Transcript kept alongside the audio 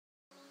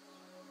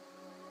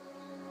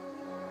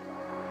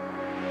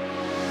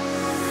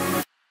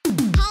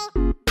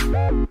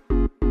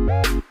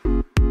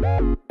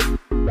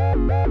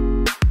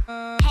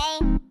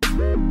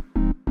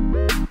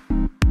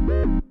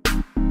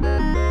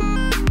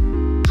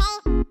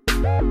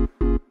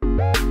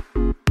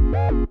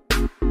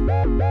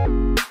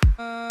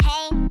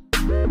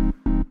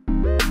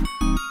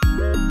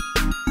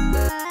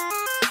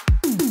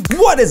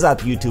is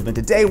up, YouTube? And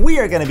today we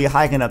are going to be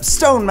hiking up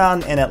Stone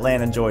Mountain in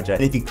Atlanta, Georgia.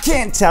 And if you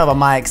can't tell by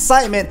my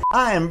excitement,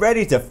 I am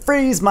ready to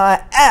freeze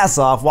my ass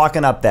off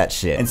walking up that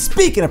shit. And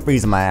speaking of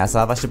freezing my ass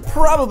off, I should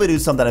probably do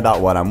something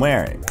about what I'm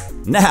wearing.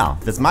 Now,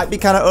 this might be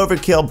kind of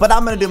overkill, but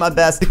I'm gonna do my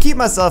best to keep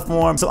myself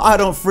warm so I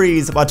don't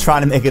freeze while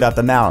trying to make it up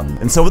the mountain.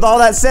 And so with all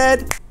that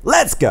said,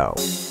 let's go.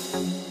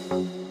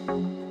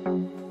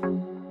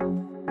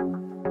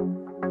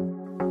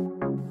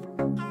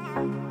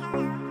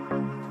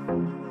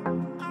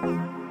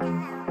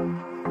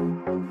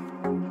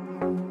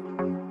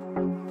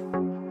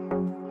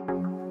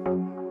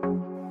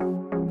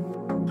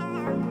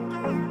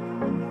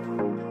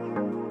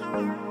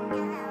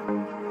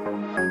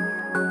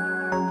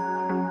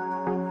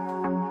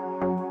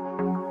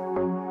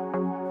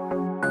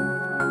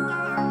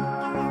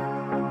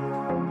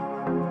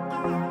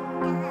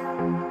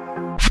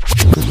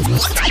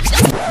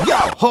 Yo,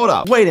 hold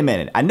up, wait a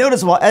minute. I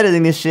noticed while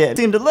editing this shit, it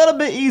seemed a little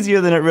bit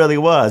easier than it really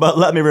was. But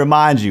let me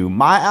remind you,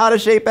 my out of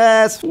shape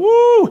ass,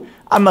 woo,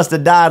 I must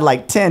have died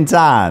like 10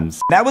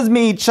 times. That was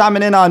me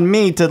chiming in on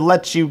me to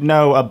let you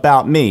know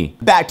about me.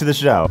 Back to the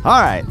show.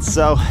 All right,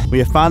 so we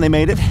have finally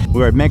made it.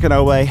 We're making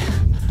our way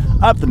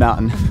up the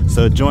mountain.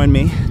 So join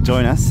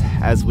us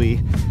as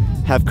we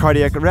have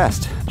cardiac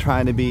arrest,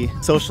 trying to be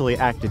socially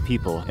active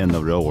people in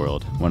the real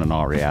world, when in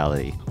all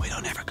reality, we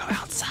don't ever go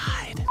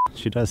outside.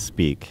 She does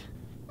speak.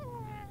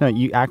 No,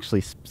 you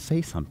actually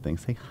say something.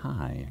 Say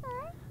hi.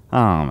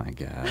 Oh my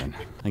God.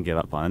 I give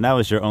up on it. That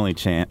was your only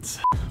chance.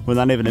 We're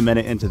not even a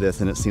minute into this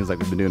and it seems like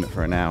we've been doing it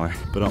for an hour.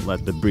 But don't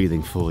let the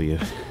breathing fool you.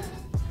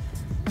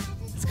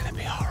 It's gonna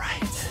be all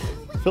right.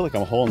 I feel like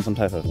I'm holding some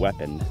type of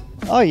weapon.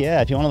 Oh yeah,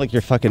 if you want to like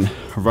you're fucking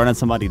running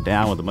somebody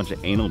down with a bunch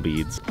of anal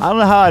beads. I don't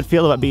know how I'd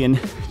feel about being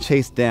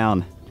chased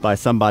down by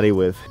somebody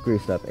with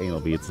greased up anal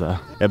beads though.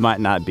 It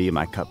might not be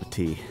my cup of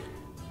tea.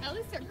 At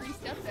least they're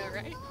greased up though,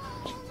 right?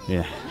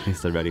 Yeah, at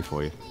least they're ready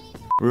for you.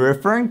 We're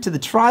referring to the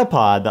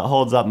tripod that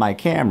holds up my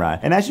camera.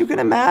 And as you can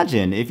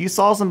imagine, if you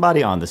saw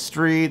somebody on the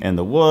street, in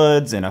the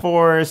woods, in a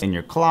forest, in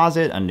your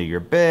closet, under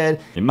your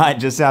bed, you might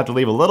just have to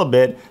leave a little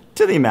bit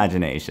to the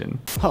imagination.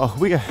 Oh,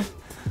 we are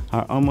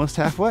almost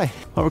halfway.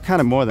 Well, we're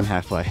kind of more than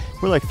halfway.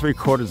 We're like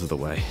 3/4 of the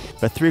way.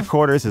 But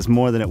 3/4 is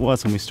more than it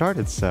was when we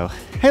started, so.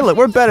 Hey look,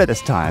 we're better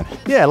this time.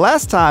 Yeah,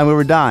 last time we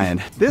were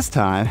dying. This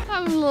time,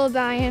 I'm a little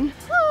dying.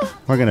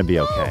 we're gonna be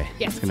okay.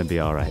 Yes. It's gonna be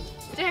all right.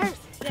 Stairs,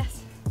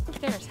 yes,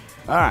 stairs.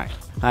 All right,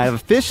 I have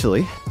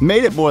officially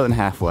made it more than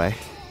halfway.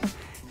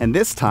 And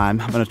this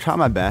time, I'm gonna try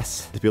my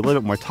best to be a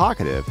little bit more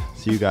talkative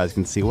so you guys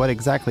can see what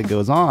exactly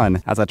goes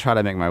on as I try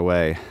to make my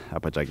way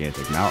up a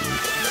gigantic mountain.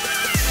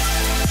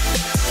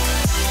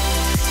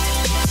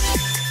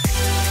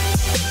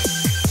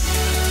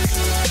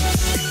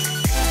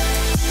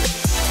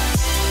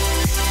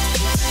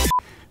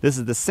 This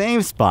is the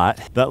same spot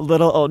that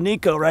little old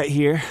Nico right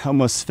here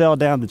almost fell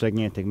down the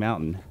gigantic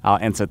mountain. I'll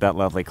insert that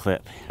lovely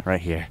clip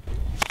right here.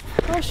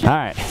 Oh shit. All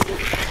right.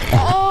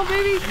 Oh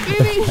baby,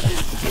 baby.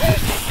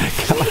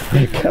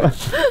 Come on.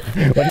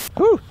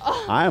 Whew.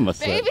 Oh, I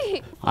almost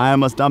baby. I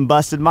almost done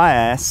busted my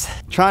ass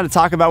trying to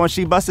talk about when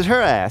she busted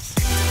her ass.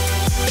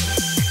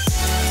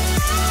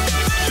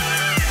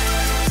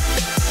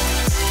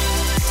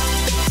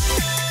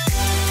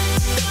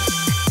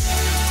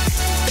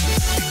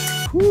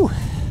 Whew.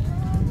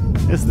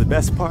 This is the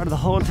best part of the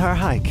whole entire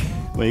hike.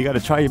 Well, you gotta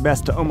try your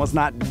best to almost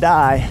not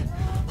die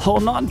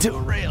holding on to a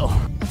rail.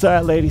 It's all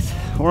right, ladies.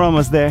 We're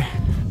almost there.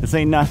 This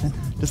ain't nothing.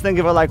 Just think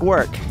of it like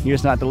work. You're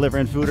just not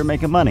delivering food or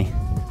making money.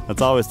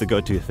 That's always the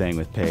go-to thing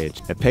with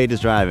Paige. If Paige is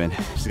driving,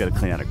 she's gotta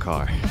clean out her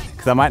car.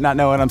 Because I might not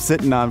know what I'm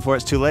sitting on before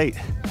it's too late.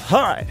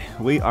 All right,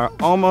 we are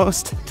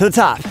almost to the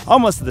top.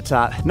 Almost to the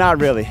top. Not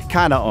really,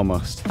 kinda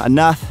almost.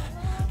 Enough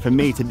for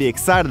me to be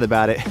excited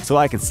about it so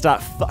I can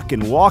stop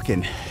fucking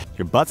walking.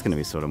 Your butt's gonna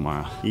be sore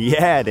tomorrow.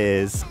 Yeah, it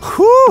is.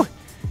 Whew!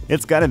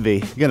 It's gonna be.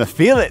 You're gonna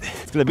feel it.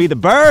 It's gonna be the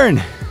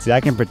burn. See, I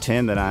can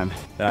pretend that I'm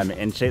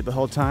in shape the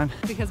whole time.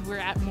 Because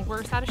we're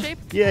worse out of shape?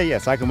 Yeah,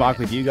 so I can walk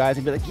with you guys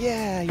and be like,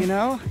 yeah, you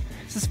know,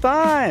 this is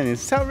fine.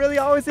 This is how it really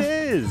always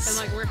is.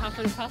 And like we're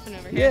huffing and puffing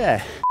over here.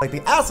 Yeah. Like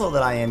the asshole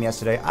that I am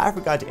yesterday, I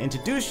forgot to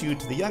introduce you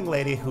to the young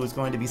lady who is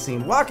going to be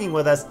seen walking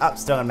with us up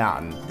Stone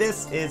Mountain.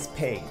 This is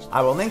Paige.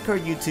 I will link her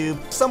YouTube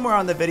somewhere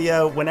on the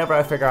video whenever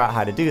I figure out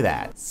how to do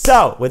that.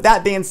 So, with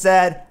that being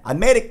said, I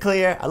made it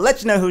clear, I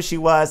let you know who she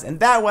was, and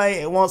that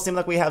way it won't seem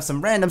like we have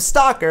some random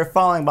stalker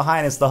following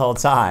behind us the whole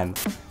time.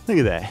 Look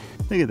at that.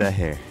 Look at that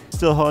hair.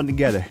 Still holding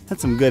together.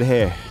 That's some good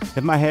hair.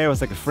 If my hair was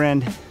like a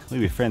friend, we'd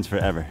be friends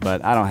forever.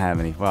 But I don't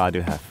have any. Well, I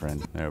do have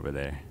friends. They're over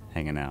there,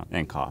 hanging out,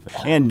 and coughing,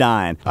 and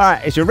dying. All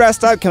right, is your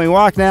rest up? Can we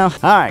walk now? All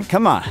right,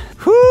 come on.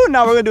 Whoo,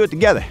 now we're gonna do it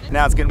together.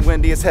 Now it's getting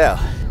windy as hell.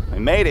 We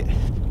made it.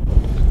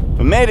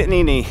 We made it,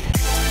 Nene.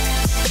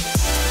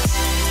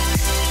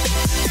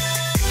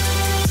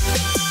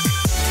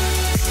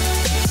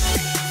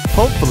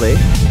 Hopefully,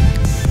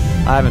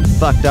 I haven't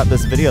fucked up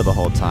this video the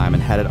whole time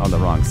and had it on the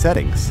wrong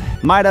settings.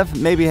 Might have,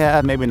 maybe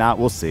have, maybe not,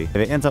 we'll see. If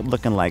it ends up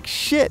looking like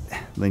shit,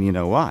 then you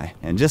know why.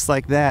 And just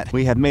like that,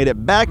 we have made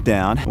it back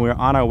down. We're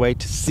on our way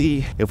to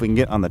see if we can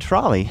get on the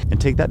trolley and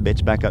take that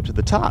bitch back up to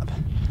the top.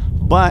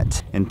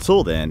 But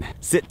until then,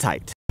 sit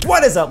tight.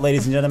 What is up,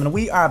 ladies and gentlemen?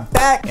 We are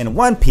back in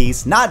one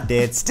piece, not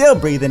dead, still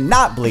breathing,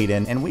 not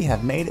bleeding, and we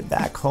have made it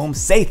back home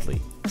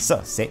safely.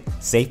 So,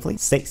 safely?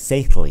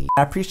 Safely.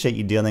 I appreciate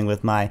you dealing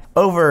with my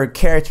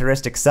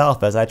over-characteristic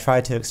self as I try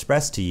to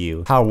express to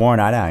you how worn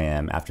out I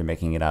am after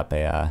making it up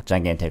a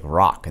gigantic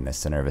rock in the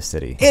center of a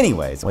city.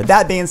 Anyways, with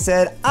that being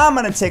said, I'm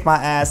gonna take my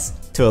ass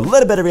to a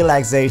little bit of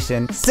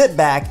relaxation, sit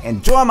back,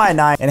 enjoy my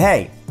night, and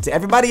hey, to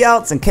everybody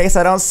else, in case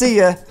I don't see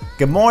ya,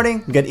 good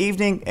morning, good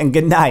evening, and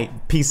good night.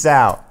 Peace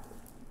out.